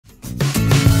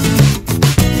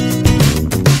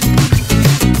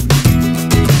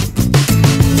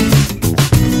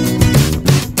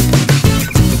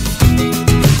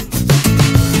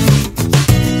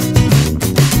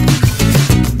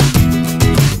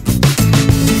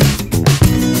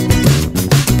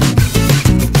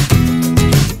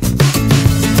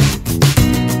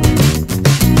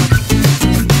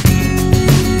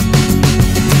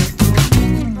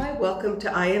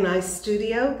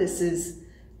Radio. This is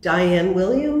Diane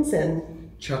Williams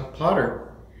and Chuck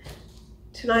Potter.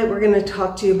 Tonight we're going to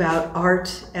talk to you about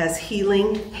art as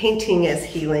healing, painting as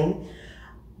healing.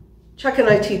 Chuck and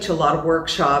I teach a lot of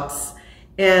workshops,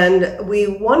 and we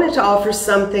wanted to offer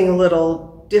something a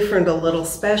little different, a little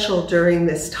special during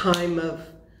this time of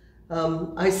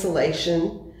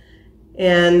isolation.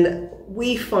 And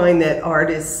we find that art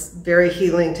is very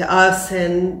healing to us,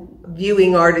 and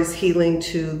viewing art is healing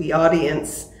to the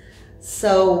audience.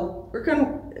 So we're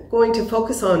going to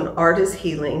focus on art as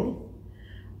healing.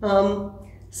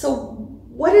 So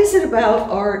what is it about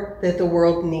art that the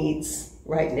world needs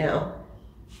right now?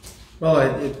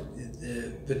 Well,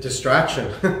 the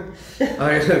distraction.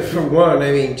 For one,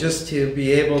 I mean, just to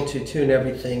be able to tune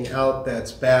everything out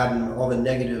that's bad and all the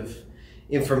negative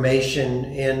information.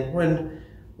 And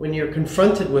when you're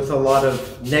confronted with a lot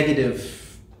of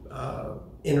negative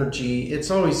energy, it's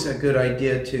always a good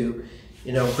idea to,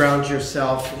 ground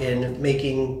yourself in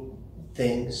making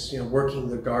things, working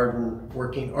the garden,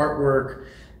 working artwork,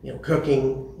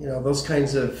 cooking, those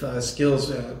kinds of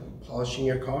skills, polishing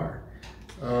your car.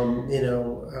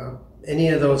 Any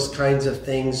of those kinds of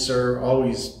things are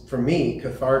always, for me,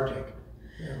 cathartic.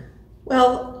 Yeah.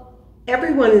 Well,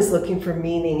 everyone is looking for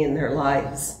meaning in their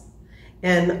lives,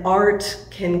 and art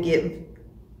can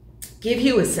give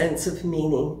you a sense of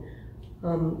meaning.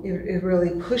 It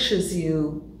really pushes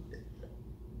you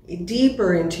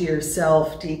deeper into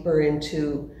yourself, deeper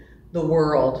into the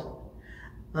world.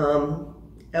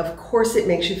 Of course, it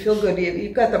makes you feel good.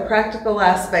 You've got the practical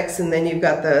aspects, and then you've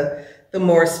got the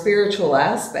more spiritual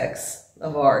aspects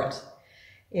of art.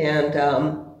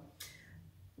 And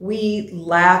we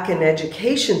lack an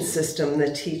education system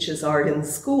that teaches art in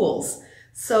schools.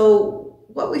 So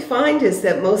what we find is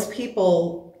that most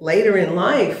people later in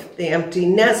life, the empty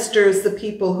nesters, the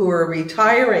people who are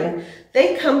retiring,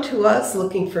 they come to us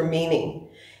looking for meaning.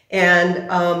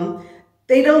 And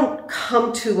they don't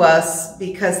come to us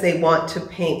because they want to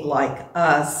paint like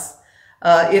us.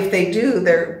 If they do,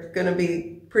 they're going to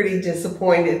be pretty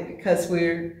disappointed because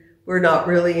we're not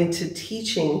really into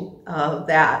teaching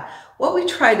that. What we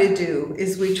try to do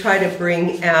is we try to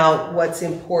bring out what's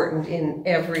important in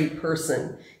every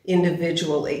person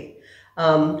individually.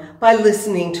 By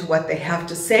listening to what they have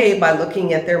to say, by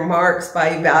looking at their marks, by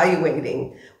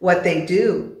evaluating what they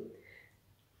do.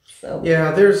 So yeah,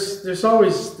 there's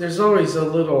always a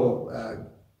little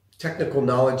technical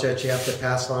knowledge that you have to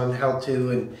pass on how to,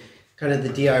 and kind of the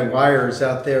DIYers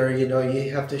out there, you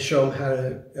have to show them how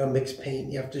to mix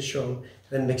paint, you have to show them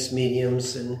how to mix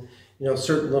mediums, and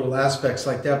certain little aspects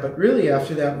like that. But really,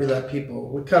 after that, we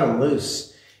cut them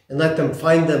loose and let them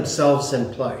find themselves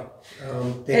in play.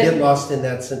 They get lost in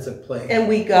that sense of play. And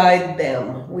we guide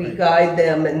them. We guide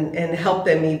them and help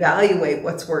them evaluate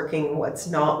what's working and what's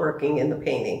not working in the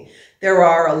painting. There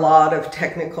are a lot of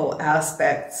technical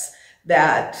aspects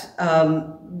that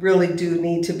really do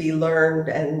need to be learned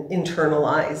and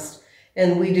internalized.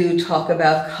 And we do talk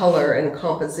about color and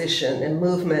composition and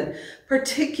movement,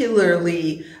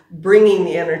 particularly bringing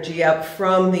the energy up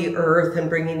from the earth and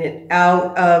bringing it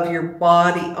out of your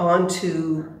body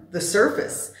onto the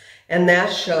surface. And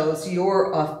that shows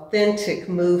your authentic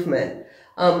movement.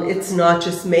 It's not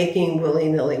just making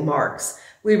willy-nilly marks.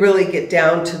 We really get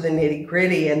down to the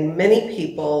nitty-gritty, and many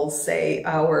people say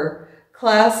our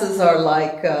classes are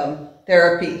like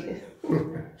therapy.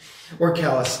 Or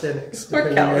calisthenics,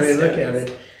 depending on how you look at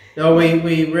it. No,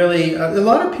 we really, a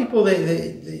lot of people,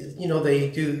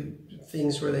 they do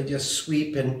things where they just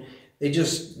sweep and they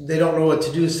don't know what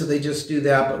to do, so they just do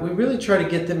that. But we really try to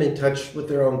get them in touch with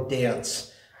their own dance.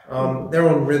 Their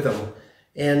own rhythm.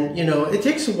 And, it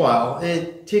takes a while.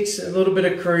 It takes a little bit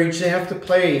of courage. They have to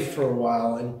play for a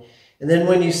while. And then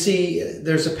when you see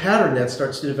there's a pattern that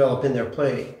starts to develop in their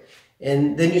play,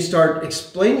 and then you start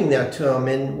explaining that to them.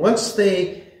 And once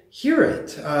they hear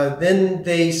it, then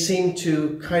they seem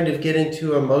to kind of get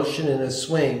into a motion and a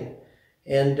swing.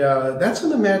 And that's when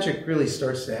the magic really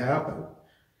starts to happen.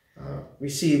 We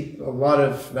see a lot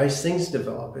of nice things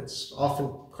develop. It's often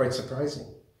quite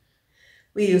surprising.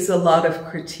 We use a lot of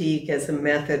critique as a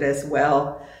method as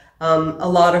well. A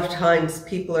lot of times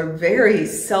people are very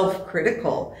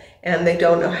self-critical and they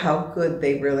don't know how good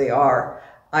they really are.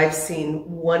 I've seen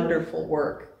wonderful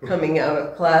work coming out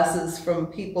of classes from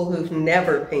people who've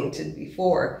never painted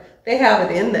before. They have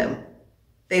it in them.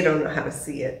 They don't know how to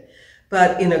see it.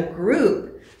 But in a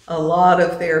group, a lot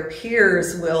of their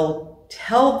peers will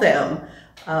tell them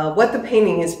what the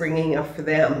painting is bringing up for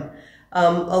them.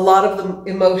 A lot of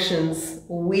the emotions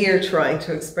we're trying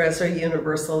to express are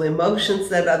universal emotions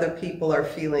that other people are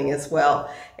feeling as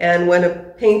well. And when a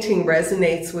painting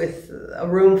resonates with a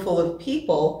room full of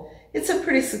people, it's a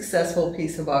pretty successful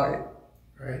piece of art.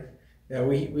 Right. Yeah,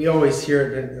 we always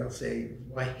hear it and they'll say,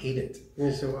 well, I hate it. And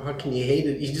we say, well, how can you hate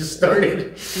it? You just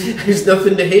started. There's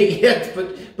nothing to hate yet,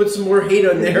 but put some more hate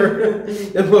on there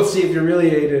and we'll see if you really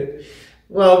hate it.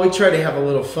 Well, we try to have a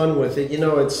little fun with it. You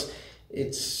know,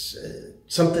 it's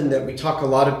something that we talk a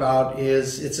lot about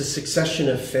is it's a succession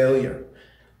of failure.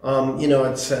 You know,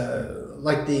 it's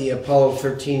like the Apollo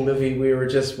 13 movie we were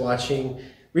just watching.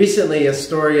 Recently, a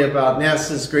story about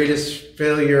NASA's greatest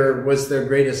failure was their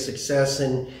greatest success,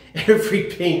 and every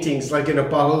painting's like an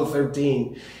Apollo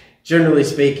 13, generally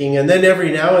speaking. And then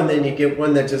every now and then you get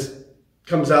one that just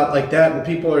comes out like that, and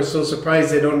people are so surprised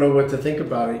they don't know what to think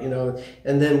about it, you know.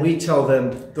 And then we tell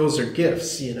them those are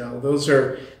gifts, you know. Those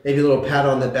are maybe a little pat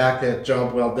on the back, that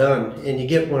job well done. And you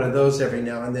get one of those every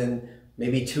now and then,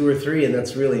 maybe 2 or 3, and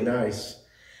that's really nice.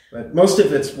 But most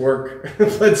of it's work,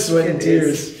 blood, sweat, and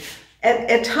tears.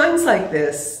 At times like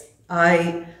this,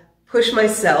 I push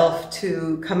myself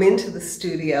to come into the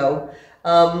studio.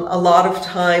 A lot of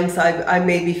times I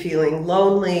may be feeling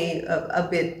lonely, a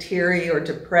bit teary or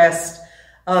depressed.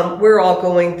 We're all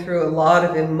going through a lot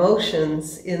of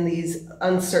emotions in these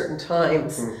uncertain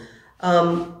times.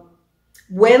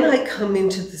 When I come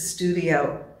into the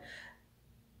studio,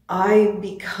 I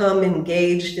become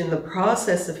engaged in the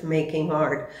process of making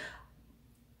art.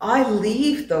 I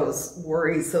leave those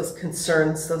worries, those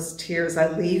concerns, those tears, I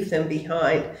leave them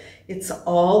behind. It's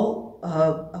all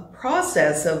a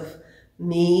process of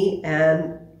me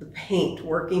and the paint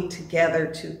working together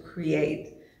to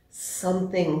create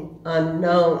something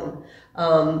unknown.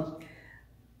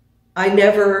 I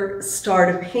never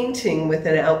start a painting with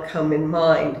an outcome in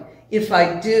mind. If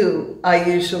I do, I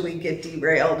usually get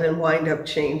derailed and wind up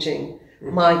changing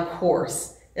my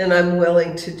course, and I'm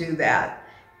willing to do that.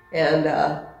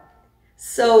 And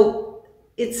so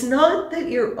it's not that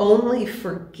you're only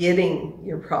forgetting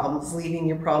your problems, leaving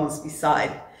your problems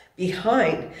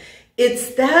behind.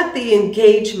 It's that the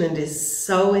engagement is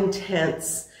so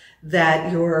intense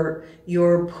that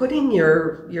you're putting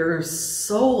your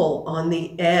soul on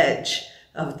the edge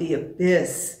of the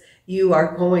abyss. You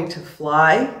are going to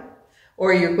fly,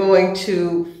 or you're going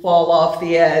to fall off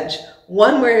the edge.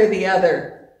 One way or the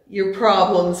other, your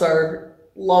problems are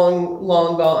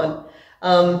long gone.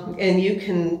 And you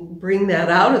can bring that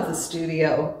out of the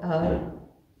studio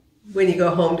when you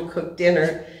go home to cook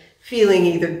dinner, feeling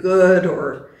either good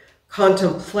or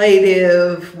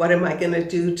contemplative. What am I going to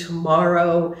do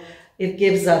tomorrow? It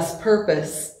gives us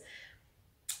purpose.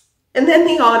 And then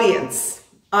the audience.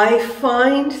 I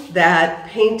find that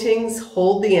paintings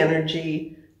hold the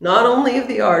energy, not only of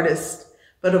the artist,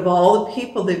 but of all the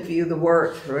people that view the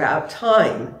work throughout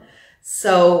time.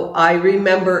 So I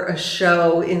remember a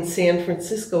show in San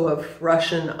Francisco of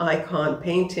Russian icon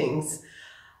paintings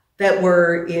that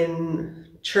were in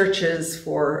churches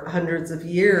for hundreds of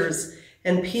years,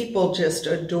 and people just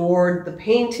adored the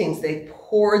paintings. They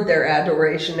poured their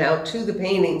adoration out to the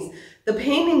paintings. The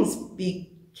paintings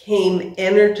became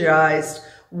energized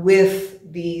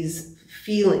with these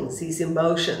feelings, these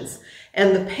emotions.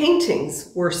 And the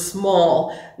paintings were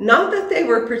small, not that they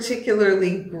were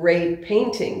particularly great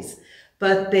paintings,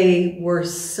 but they were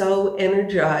so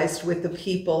energized with the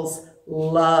people's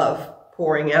love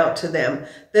pouring out to them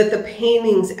that the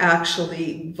paintings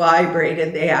actually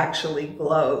vibrated, they actually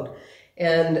glowed.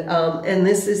 And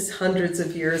this is hundreds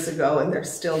of years ago, and they're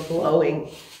still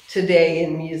glowing today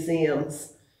in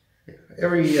museums.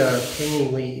 Every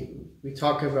painting we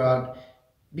talk about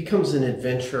becomes an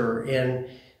adventure, and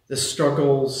the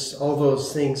struggles, all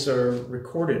those things are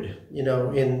recorded, you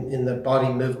know, in the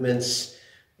body movements,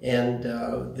 and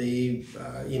the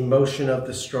emotion of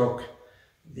the stroke,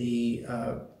 the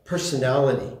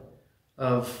personality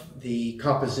of the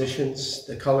compositions,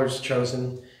 the colors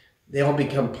chosen, they all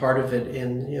become part of it.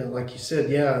 And, you know, like you said,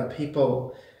 yeah,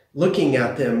 people looking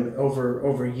at them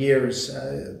over years,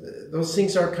 those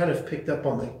things are kind of picked up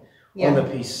on the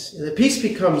piece. And the piece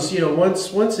becomes, you know,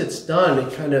 once it's done,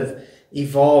 it kind of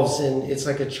evolves, and it's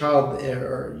like a child,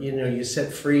 or, you know, you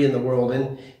set free in the world,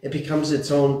 and it becomes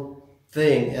its own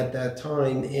thing at that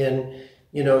time. And,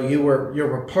 you know,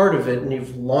 you're a part of it, and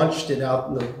you've launched it out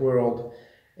in the world,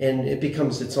 and it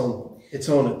becomes its own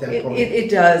at that point.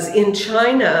 It does. In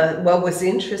China, what was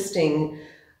interesting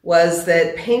was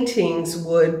that paintings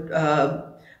would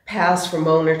pass from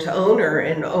owner to owner,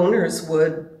 and owners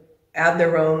would add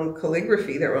their own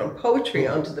calligraphy, their own poetry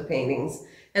onto the paintings,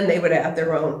 and they would add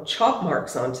their own chalk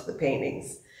marks onto the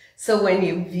paintings. So when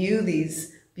you view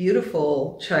these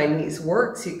beautiful Chinese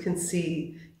works, you can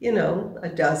see, you know, a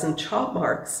dozen chalk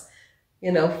marks,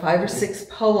 you know, 5 or 6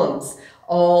 poems,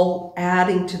 all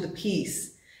adding to the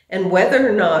piece. And whether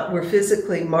or not we're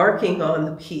physically marking on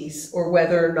the piece, or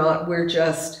whether or not we're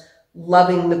just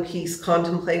loving the piece,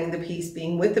 contemplating the piece,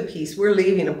 being with the piece, we're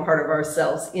leaving a part of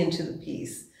ourselves into the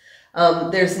piece.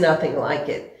 There's nothing like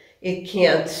it. It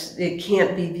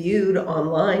can't be viewed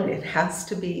online. It has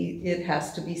to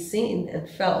be seen and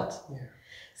felt. Yeah.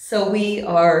 So we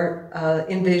are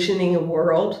envisioning a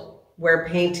world where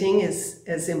painting is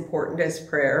as important as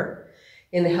prayer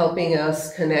in helping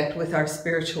us connect with our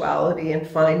spirituality and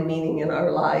find meaning in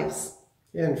our lives.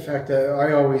 Yeah, in fact,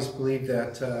 I always believe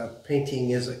that painting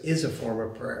is a form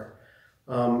of prayer.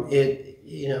 It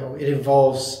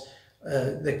involves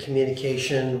the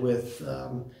communication with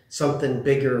something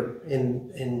bigger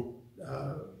in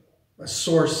a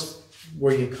source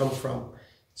where you come from.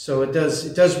 So it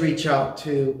does reach out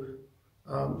to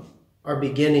our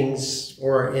beginnings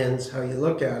or our ends, how you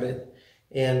look at it,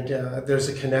 and there's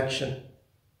a connection.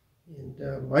 And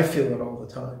I feel it all the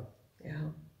time. Yeah.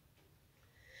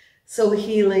 So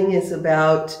healing is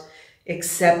about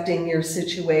accepting your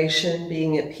situation,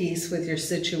 being at peace with your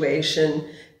situation,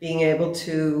 being able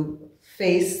to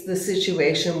face the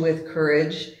situation with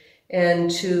courage, and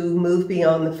to move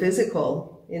beyond the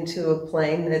physical into a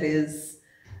plane that is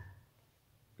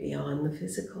beyond the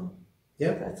physical.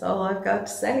 Yeah. That's all I've got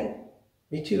to say.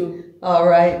 Me too. All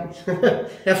right.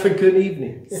 Have a good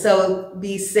evening. So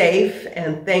be safe,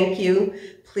 and thank you.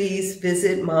 Please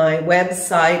visit my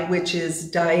website, which is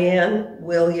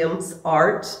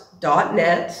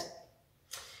DianeWilliamsArt.net.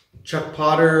 Chuck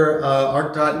Potter,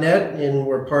 art.net, and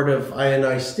we're part of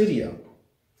I&I Studio.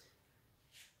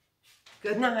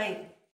 Good night.